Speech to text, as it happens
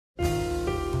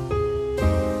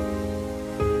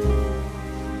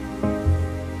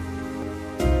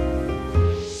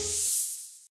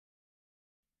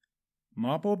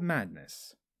Marble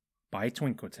Madness by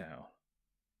Twinkletail,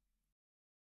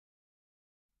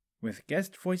 with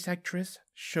guest voice actress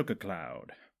Sugar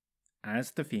Cloud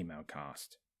as the female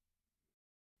cast.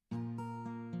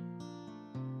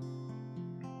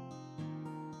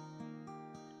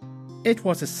 It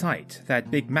was a sight that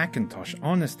Big Macintosh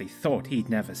honestly thought he'd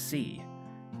never see.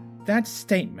 That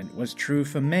statement was true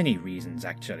for many reasons,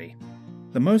 actually.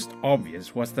 The most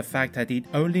obvious was the fact that he'd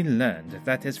only learned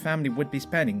that his family would be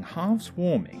spending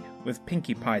half-swarming with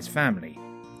Pinkie Pie's family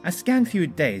a scant few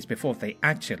days before they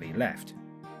actually left.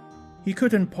 He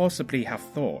couldn't possibly have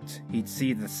thought he'd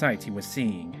see the sight he was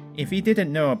seeing if he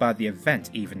didn't know about the event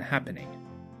even happening.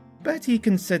 But he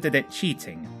considered it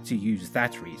cheating to use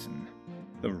that reason.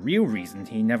 The real reason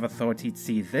he never thought he'd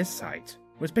see this sight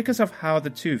was because of how the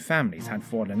two families had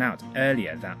fallen out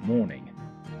earlier that morning.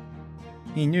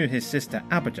 He knew his sister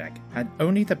Applejack had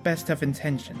only the best of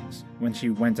intentions when she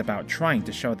went about trying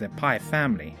to show the Pie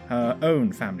family her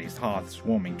own family's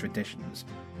hearth-warming traditions.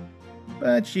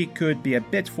 But she could be a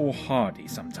bit foolhardy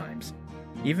sometimes,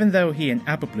 even though he and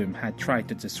Applebloom had tried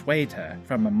to dissuade her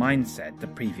from a mindset the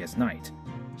previous night.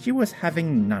 She was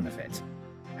having none of it.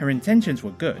 Her intentions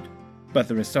were good, but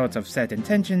the result of said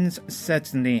intentions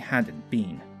certainly hadn't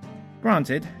been.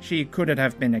 Granted, she couldn't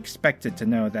have been expected to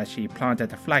know that she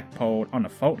planted a flagpole on a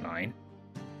fault line,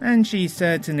 and she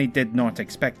certainly did not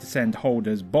expect to send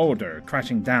Holder's boulder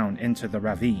crashing down into the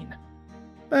ravine.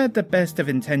 But the best of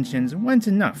intentions weren't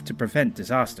enough to prevent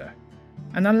disaster,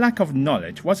 and a lack of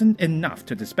knowledge wasn't enough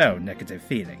to dispel negative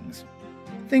feelings.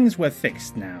 Things were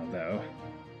fixed now, though.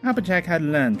 Applejack had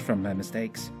learned from her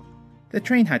mistakes. The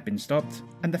train had been stopped,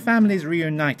 and the families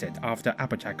reunited after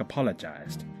Applejack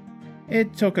apologized.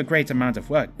 It took a great amount of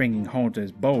work bringing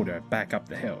Holder's boulder back up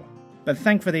the hill, but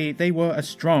thankfully they were a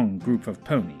strong group of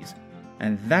ponies,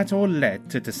 and that all led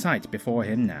to the sight before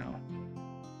him now.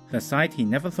 The sight he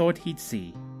never thought he'd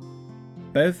see.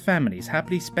 Both families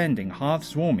happily spending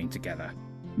hearth-warming together,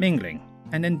 mingling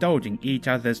and indulging each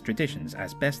other's traditions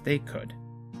as best they could.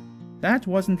 That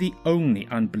wasn't the only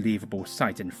unbelievable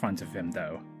sight in front of him,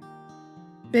 though.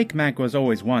 Big Mac was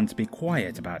always one to be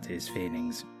quiet about his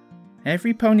feelings.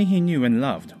 Every pony he knew and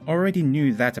loved already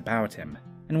knew that about him,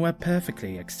 and were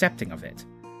perfectly accepting of it.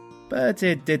 But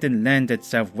it didn't lend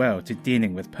itself well to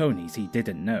dealing with ponies he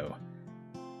didn't know.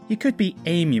 He could be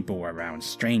amiable around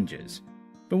strangers,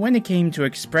 but when it came to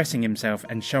expressing himself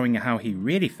and showing how he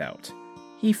really felt,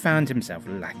 he found himself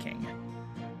lacking.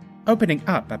 Opening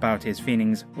up about his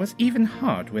feelings was even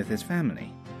hard with his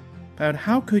family. But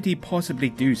how could he possibly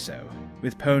do so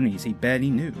with ponies he barely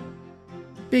knew?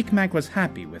 Big Mac was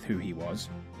happy with who he was,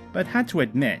 but had to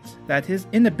admit that his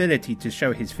inability to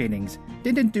show his feelings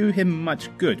didn't do him much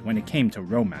good when it came to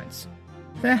romance.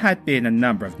 There had been a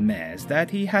number of mares that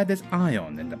he had his eye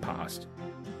on in the past.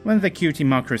 When the Cutie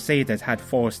Mark Crusaders had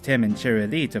forced him and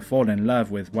Aurelleah to fall in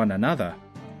love with one another,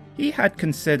 he had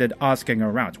considered asking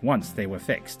her out once they were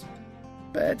fixed,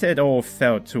 but it all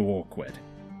felt too awkward.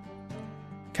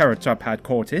 Carrot Top had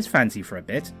caught his fancy for a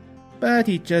bit, but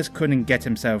he just couldn't get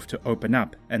himself to open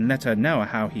up and let her know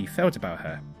how he felt about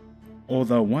her.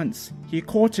 Although once, he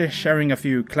caught her sharing a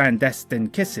few clandestine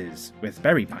kisses with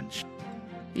Berry Punch.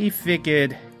 He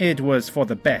figured it was for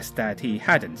the best that he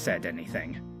hadn't said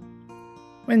anything.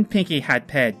 When Pinkie had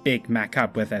paired Big Mac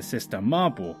up with her sister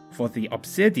Marble for the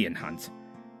obsidian hunt,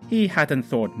 he hadn't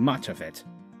thought much of it.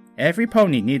 Every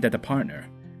pony needed a partner,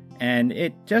 and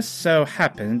it just so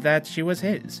happened that she was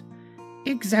his.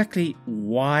 Exactly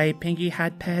why Pinkie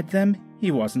had paired them,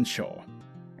 he wasn't sure.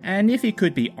 And if he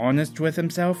could be honest with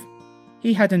himself,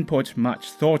 he hadn't put much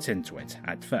thought into it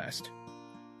at first.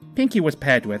 Pinkie was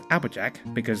paired with Applejack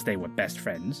because they were best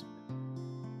friends.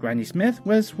 Granny Smith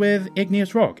was with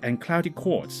Igneous Rock and Cloudy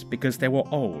Quartz because they were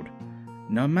old,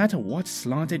 no matter what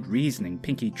slanted reasoning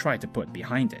Pinkie tried to put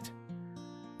behind it.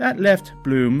 That left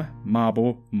Bloom,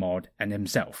 Marble, Maud, and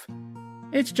himself.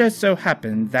 It just so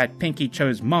happened that Pinkie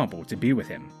chose Marble to be with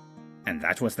him, and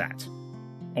that was that.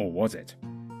 Or was it?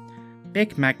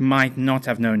 Big Mac might not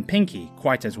have known Pinkie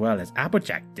quite as well as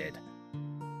Applejack did,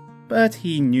 but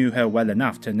he knew her well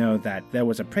enough to know that there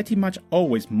was pretty much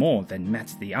always more than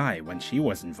met the eye when she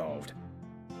was involved.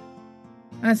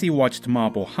 As he watched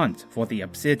Marble hunt for the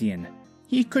obsidian,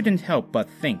 he couldn't help but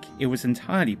think it was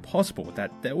entirely possible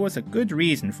that there was a good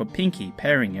reason for Pinkie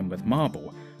pairing him with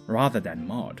Marble rather than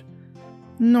Maud.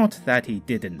 Not that he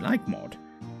didn't like Maud.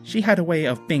 She had a way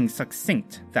of being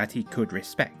succinct that he could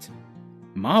respect.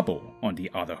 Marble, on the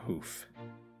other hoof.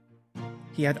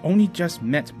 He had only just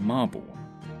met Marble,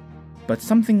 but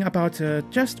something about her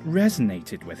just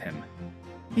resonated with him.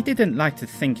 He didn't like to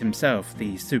think himself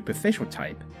the superficial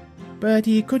type, but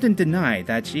he couldn't deny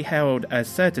that she held a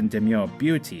certain demure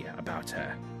beauty about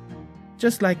her.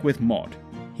 Just like with Maud,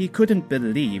 he couldn't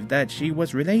believe that she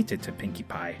was related to Pinkie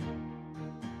Pie.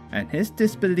 And his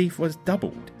disbelief was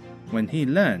doubled when he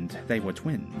learned they were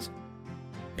twins.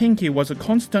 Pinkie was a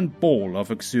constant ball of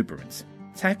exuberance,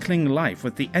 tackling life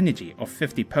with the energy of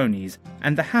 50 ponies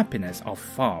and the happiness of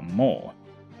far more.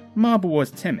 Marble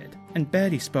was timid and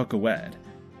barely spoke a word.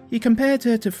 He compared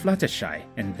her to Fluttershy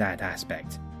in that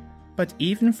aspect. But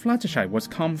even Fluttershy was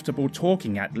comfortable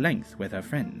talking at length with her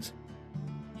friends.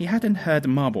 He hadn't heard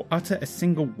Marble utter a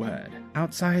single word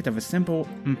outside of a simple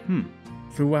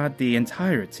throughout the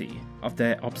entirety of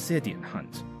their obsidian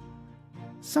hunt.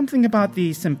 Something about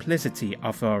the simplicity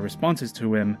of her responses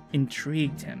to him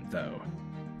intrigued him, though.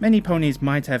 Many ponies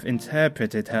might have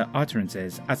interpreted her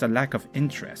utterances as a lack of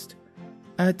interest,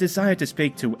 a desire to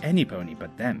speak to any pony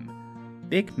but them.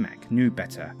 Big Mac knew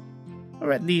better,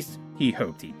 or at least he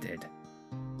hoped he did.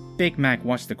 Big Mac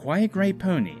watched the quiet grey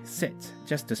pony sit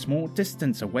just a small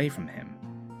distance away from him.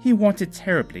 He wanted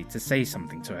terribly to say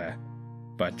something to her,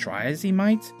 but try as he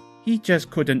might, he just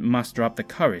couldn't muster up the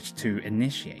courage to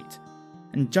initiate.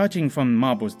 And judging from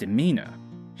Marble's demeanour,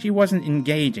 she wasn't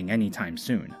engaging anytime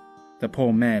soon. The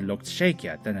poor mare looked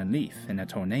shakier than a leaf in a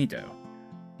tornado,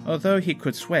 although he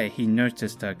could swear he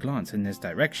noticed her glance in his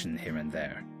direction here and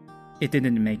there. It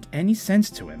didn't make any sense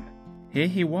to him. Here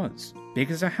he was,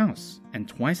 big as a house and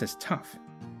twice as tough,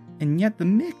 and yet the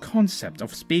mere concept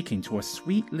of speaking to a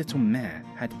sweet little mare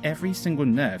had every single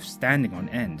nerve standing on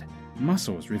end,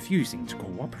 muscles refusing to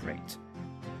cooperate.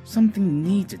 Something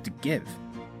needed to give.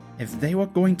 If they were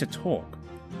going to talk,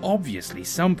 obviously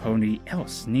some pony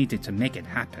else needed to make it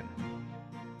happen.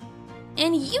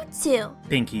 And you two!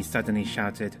 Pinkie suddenly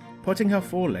shouted, putting her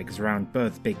forelegs around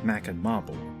both Big Mac and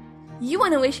Marble. You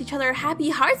want to wish each other a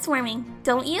happy heartwarming,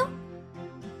 don't you?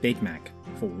 Big Mac,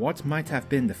 for what might have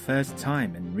been the first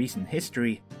time in recent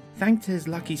history, thanked his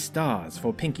lucky stars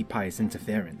for Pinkie Pie's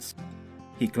interference.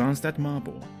 He glanced at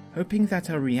Marble, hoping that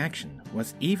her reaction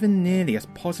was even nearly as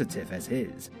positive as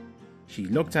his. She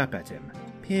looked up at him,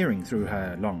 peering through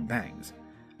her long bangs,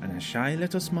 and a shy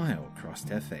little smile crossed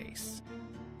her face.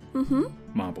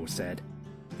 Marble said.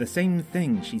 The same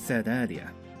thing she said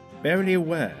earlier. Barely a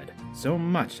word, so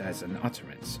much as an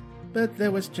utterance. But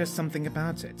there was just something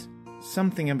about it.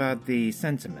 Something about the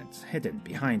sentiment hidden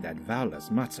behind that vowelless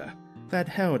mutter that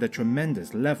held a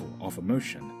tremendous level of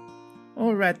emotion.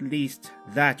 Or at least,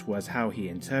 that was how he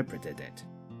interpreted it.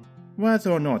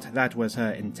 Whether or not that was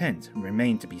her intent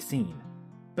remained to be seen,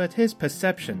 but his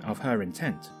perception of her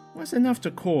intent was enough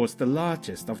to cause the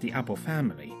largest of the Apple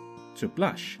family to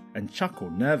blush and chuckle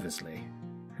nervously.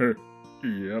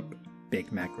 Yep,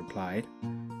 Big Mac replied.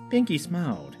 Pinkie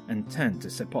smiled and turned to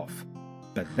sip off,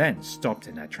 but then stopped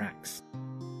in her tracks.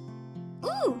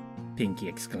 Ooh! Pinkie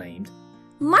exclaimed.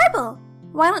 Marble!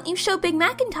 Why don't you show Big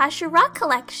Macintosh your rock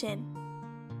collection?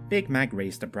 Big Mac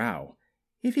raised a brow.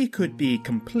 If he could be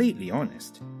completely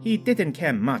honest, he didn't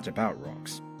care much about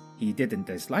rocks. He didn't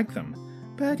dislike them,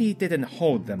 but he didn't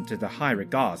hold them to the high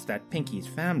regards that Pinkie's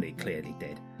family clearly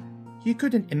did. You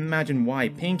couldn't imagine why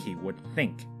Pinkie would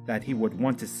think that he would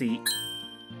want to see.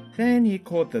 Then he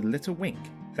caught the little wink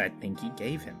that Pinkie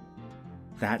gave him.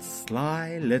 That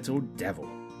sly little devil.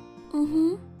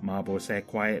 Marble said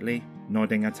quietly,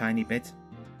 nodding a tiny bit.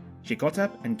 She got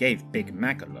up and gave Big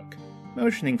Mac a look,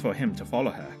 motioning for him to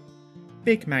follow her.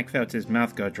 Big Mac felt his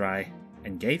mouth go dry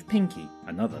and gave Pinkie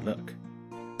another look.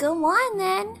 Go on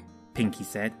then, Pinkie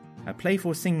said, a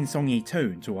playful sing-songy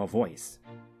tone to her voice.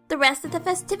 The rest of the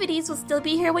festivities will still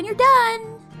be here when you're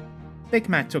done. Big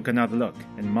Mac took another look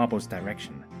in Marble's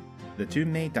direction. The two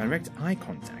made direct eye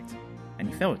contact, and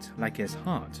he felt like his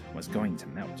heart was going to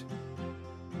melt.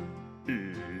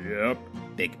 Yep,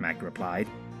 Big Mac replied,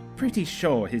 pretty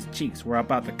sure his cheeks were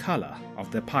about the color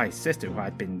of the pie sister who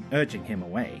had been urging him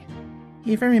away.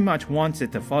 He very much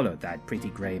wanted to follow that pretty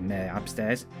grey mare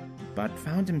upstairs, but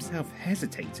found himself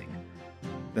hesitating.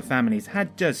 The families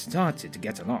had just started to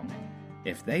get along.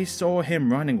 If they saw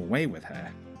him running away with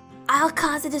her... I'll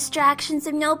cause a distraction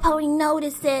so no pony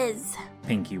notices,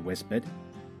 Pinkie whispered.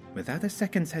 Without a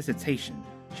second's hesitation,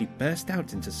 she burst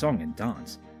out into song and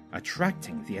dance,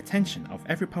 attracting the attention of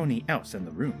every pony else in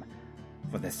the room.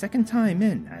 For the second time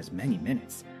in as many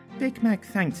minutes, Big Mac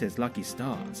thanked his lucky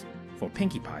stars for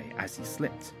Pinkie Pie as he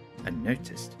slipped,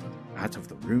 unnoticed, out of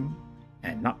the room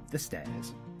and up the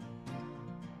stairs.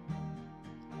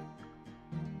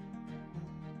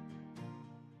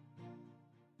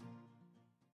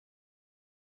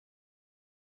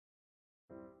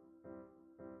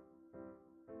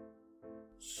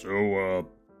 So,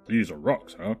 these are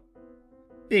rocks, huh?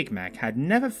 Big Mac had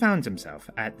never found himself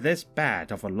at this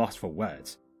bad of a loss for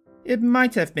words. It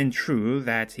might have been true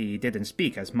that he didn't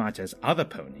speak as much as other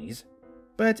ponies,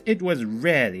 but it was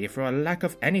rarely for a lack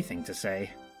of anything to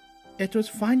say. It was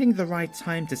finding the right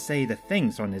time to say the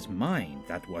things on his mind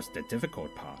that was the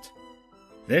difficult part.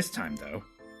 This time, though,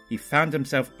 he found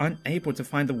himself unable to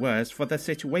find the words for the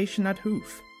situation at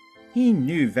Hearth. He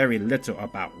knew very little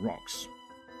about rocks,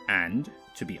 and,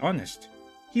 to be honest,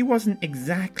 he wasn't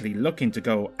exactly looking to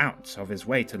go out of his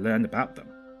way to learn about them.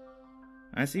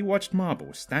 As he watched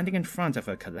Marble standing in front of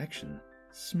her collection,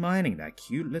 smiling that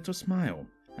cute little smile,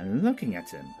 and looking at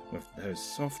him with those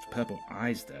soft purple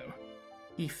eyes though,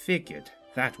 he figured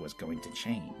that was going to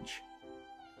change.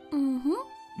 Mm-hmm.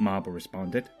 Marble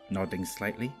responded, nodding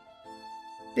slightly.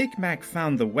 Big Mac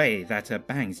found the way that her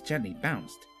bangs gently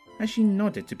bounced as she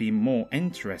nodded to be more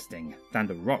interesting than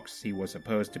the rocks he was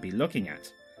supposed to be looking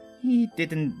at. He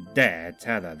didn't dare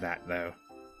tell her that though.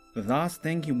 The last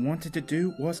thing he wanted to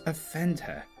do was offend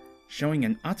her. Showing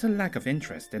an utter lack of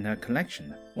interest in her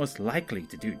collection was likely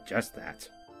to do just that.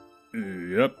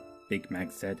 Yep, Big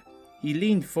Mac said. He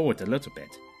leaned forward a little bit,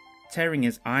 tearing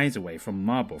his eyes away from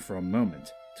Marble for a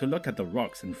moment to look at the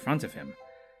rocks in front of him.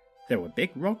 There were big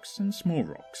rocks and small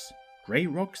rocks, grey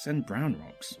rocks and brown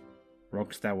rocks,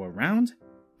 rocks that were round,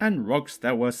 and rocks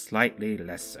that were slightly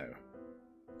less so.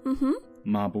 Mm-hmm.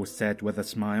 Marble said with a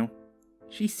smile.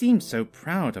 She seemed so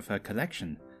proud of her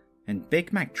collection, and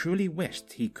Big Mac truly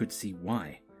wished he could see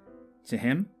why. To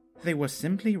him, they were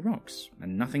simply rocks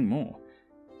and nothing more.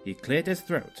 He cleared his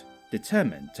throat,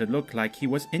 determined to look like he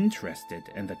was interested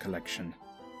in the collection.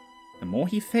 The more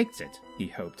he faked it, he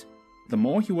hoped, the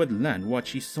more he would learn what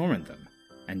she saw in them,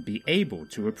 and be able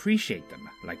to appreciate them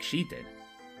like she did.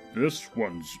 This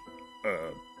one's,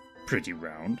 pretty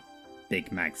round,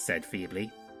 Big Mac said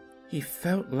feebly. He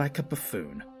felt like a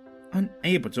buffoon,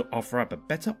 unable to offer up a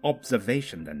better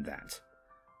observation than that.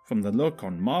 From the look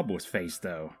on Marble's face,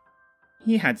 though,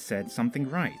 he had said something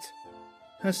right.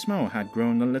 Her smile had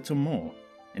grown a little more,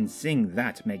 and seeing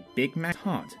that made Big Mac's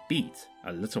heart beat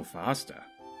a little faster.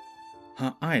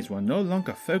 Her eyes were no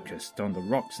longer focused on the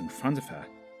rocks in front of her.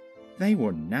 They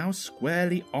were now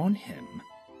squarely on him.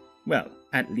 Well,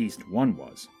 at least one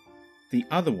was. The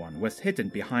other one was hidden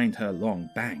behind her long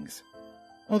bangs,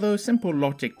 although simple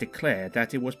logic declared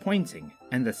that it was pointing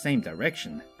in the same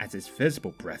direction as its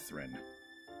visible brethren.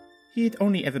 He had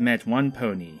only ever met one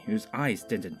pony whose eyes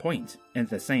didn't point in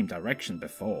the same direction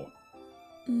before.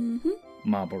 Mm-hmm.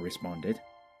 Marble responded.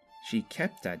 She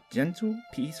kept that gentle,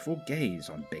 peaceful gaze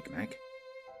on Big Mac,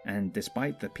 and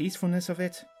despite the peacefulness of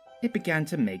it, it began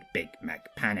to make Big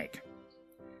Mac panic.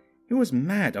 He was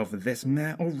mad over this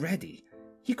mare already.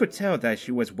 He could tell that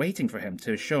she was waiting for him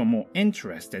to show more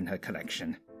interest in her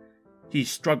collection. He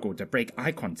struggled to break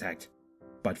eye contact,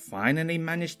 but finally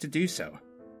managed to do so.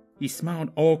 He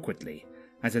smiled awkwardly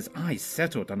as his eyes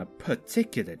settled on a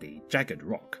particularly jagged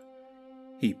rock.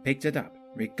 He picked it up,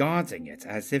 regarding it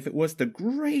as if it was the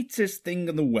greatest thing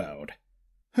in the world,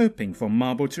 hoping for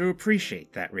Marble to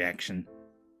appreciate that reaction.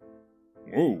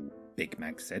 Whoa, Big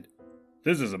Mac said.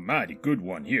 This is a mighty good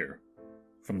one here.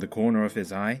 From the corner of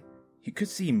his eye, he could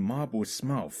see Marble's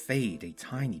smile fade a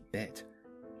tiny bit.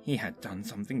 He had done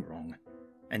something wrong,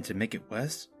 and to make it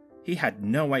worse, he had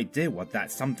no idea what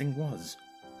that something was.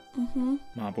 Mm-hmm.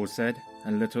 Marble said,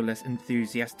 a little less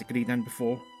enthusiastically than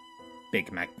before.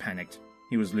 Big Mac panicked.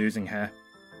 He was losing her.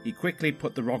 He quickly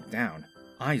put the rock down,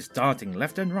 eyes darting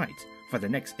left and right for the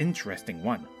next interesting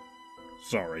one.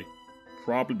 Sorry,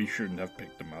 probably shouldn't have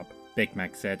picked them up, Big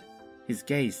Mac said. His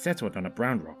gaze settled on a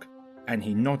brown rock, and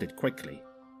he nodded quickly.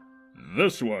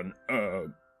 This one,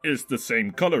 is the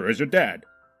same color as your dad.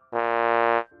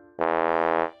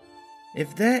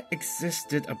 If there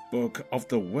existed a book of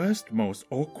the worst, most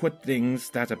awkward things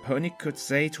that a pony could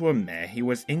say to a mare he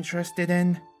was interested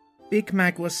in, Big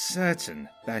Mac was certain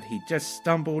that he just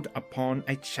stumbled upon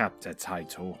a chapter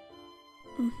title.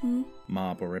 Mm-hmm.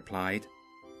 Marble replied.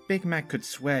 Big Mac could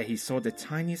swear he saw the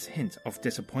tiniest hint of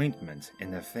disappointment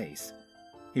in her face.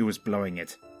 He was blowing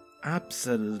it.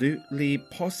 Absolutely,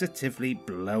 positively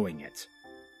blowing it.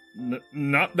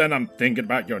 Not that I'm thinking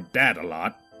about your dad a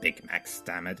lot, Big Mac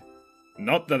stammered.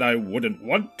 Not that I wouldn't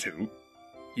want to.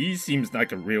 He seems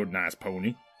like a real nice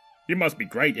pony. He must be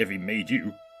great if he made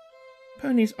you.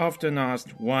 Ponies often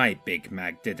asked why Big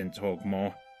Mac didn't talk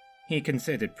more. He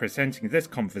considered presenting this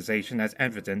conversation as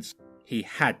evidence. He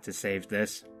had to save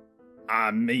this. I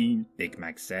mean, Big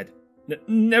Mac said.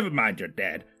 Never mind your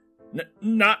dad.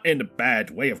 Not in a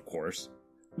bad way, of course.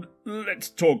 Let's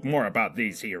talk more about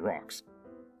these here rocks.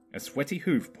 A sweaty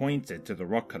hoof pointed to the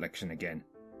rock collection again.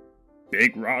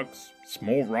 Big rocks,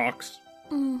 small rocks,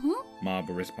 Mm-hmm.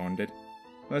 Marble responded.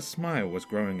 Her smile was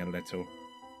growing a little,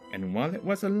 and while it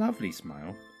was a lovely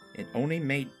smile, it only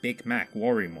made Big Mac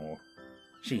worry more.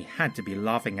 She had to be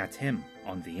laughing at him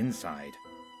on the inside.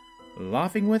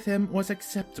 Laughing with him was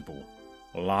acceptable.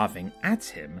 Laughing at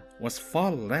him was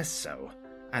far less so,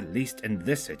 at least in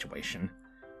this situation.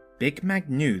 Big Mac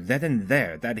knew then and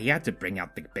there that he had to bring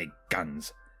out the big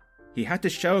guns. He had to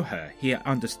show her he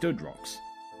understood rocks,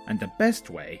 and the best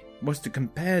way was to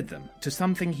compare them to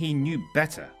something he knew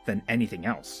better than anything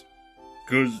else.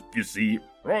 'Cause, you see,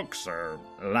 rocks are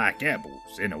like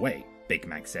apples, in a way, Big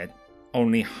Mac said,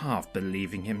 only half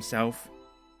believing himself.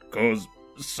 'Cause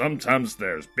sometimes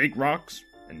there's big rocks,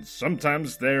 and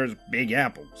sometimes there's big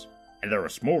apples, and there are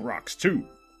small rocks too.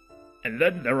 And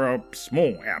then there are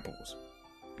small apples.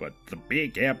 But the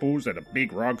big apples and the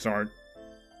big rocks aren't.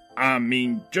 I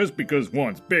mean, just because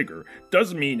one's bigger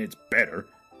doesn't mean it's better.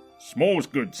 Small's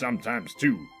good sometimes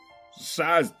too.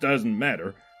 Size doesn't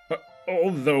matter,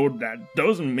 although that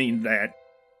doesn't mean that.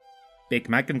 Big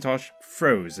Macintosh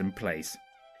froze in place.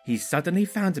 He suddenly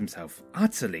found himself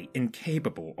utterly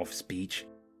incapable of speech,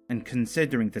 and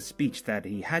considering the speech that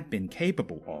he had been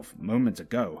capable of moments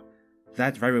ago,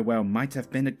 that very well might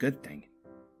have been a good thing.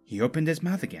 He opened his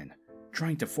mouth again,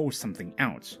 trying to force something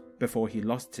out before he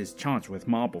lost his chance with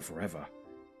Marble forever.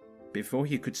 Before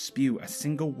he could spew a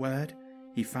single word,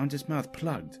 he found his mouth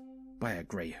plugged by a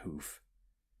grey hoof.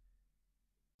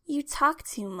 You talk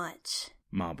too much,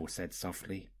 Marble said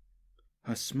softly.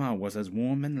 Her smile was as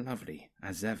warm and lovely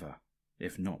as ever,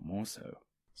 if not more so.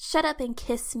 Shut up and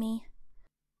kiss me.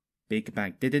 Big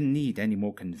Mac didn't need any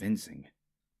more convincing.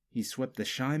 He swept the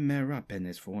shy mare up in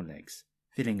his forelegs,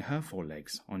 feeling her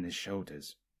forelegs on his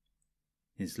shoulders.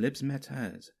 His lips met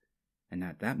hers, and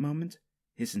at that moment,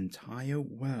 his entire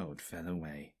world fell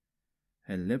away.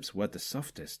 Her lips were the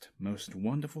softest, most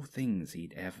wonderful things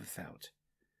he'd ever felt.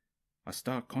 A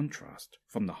stark contrast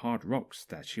from the hard rocks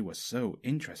that she was so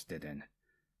interested in.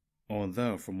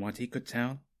 Although, from what he could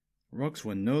tell, rocks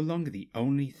were no longer the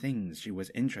only things she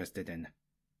was interested in.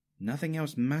 Nothing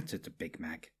else mattered to Big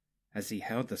Mac, as he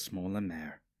held the smaller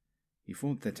mare. He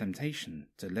fought the temptation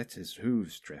to let his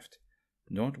hooves drift,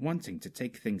 not wanting to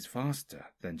take things faster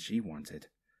than she wanted.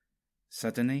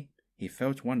 Suddenly, he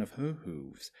felt one of her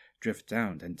hooves drift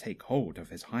down and take hold of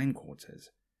his hindquarters.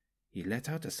 He let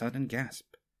out a sudden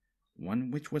gasp,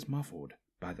 one which was muffled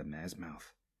by the mare's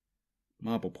mouth.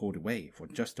 Marble pulled away for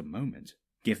just a moment,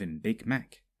 giving Big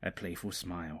Mac a playful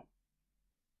smile.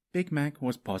 Big Mac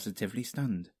was positively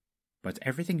stunned, but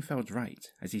everything felt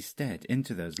right as he stared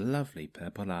into those lovely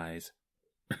purple eyes.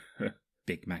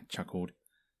 Big Mac chuckled.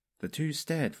 The two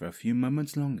stared for a few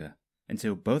moments longer,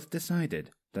 until both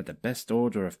decided that the best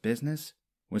order of business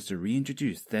was to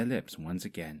reintroduce their lips once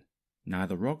again.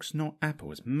 Neither rocks nor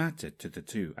apples mattered to the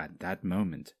two at that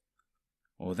moment.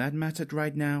 All that mattered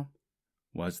right now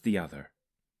was the other.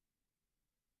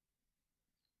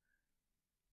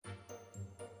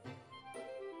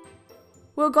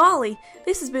 Well, golly,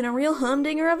 this has been a real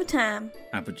humdinger of a time,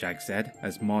 Applejack said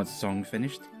as Maud's song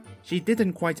finished. She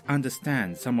didn't quite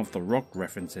understand some of the rock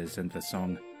references in the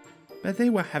song, but they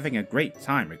were having a great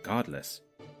time regardless.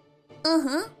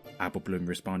 Uh-huh, Applebloom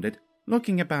responded,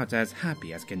 looking about as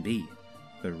happy as can be.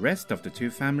 The rest of the two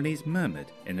families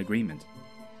murmured in agreement.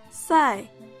 Say,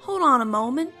 hold on a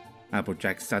moment.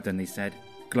 Applejack suddenly said,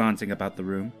 glancing about the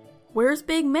room. Where's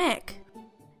Big Mac?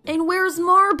 And where's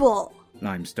Marble?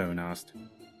 Limestone asked.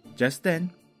 Just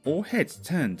then, all heads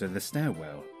turned to the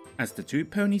stairwell as the two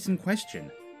ponies in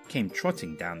question came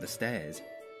trotting down the stairs.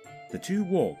 The two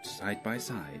walked side by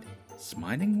side,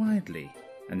 smiling widely,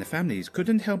 and the families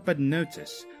couldn't help but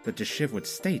notice the disheveled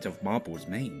state of Marble's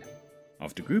mane.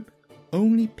 Of the group,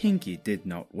 only Pinkie did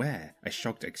not wear a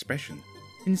shocked expression,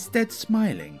 instead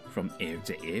smiling from ear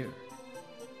to ear.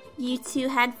 You two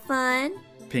had fun?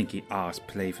 Pinkie asked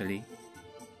playfully.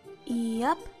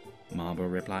 Yep. Marble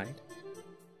replied.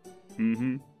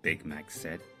 Big Mac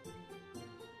said.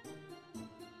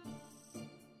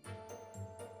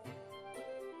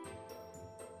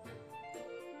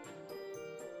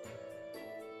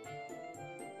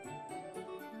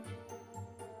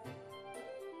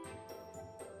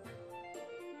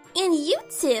 And you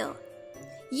two!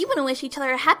 You want to wish each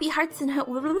other a happy Hearts and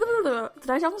Did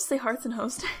I almost say Hearts and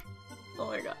Homes Day? Oh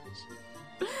my gosh.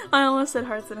 I almost said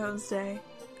Hearts and Homes Day.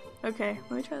 Okay,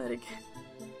 let me try that again.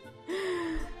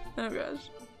 Oh gosh.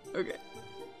 Okay.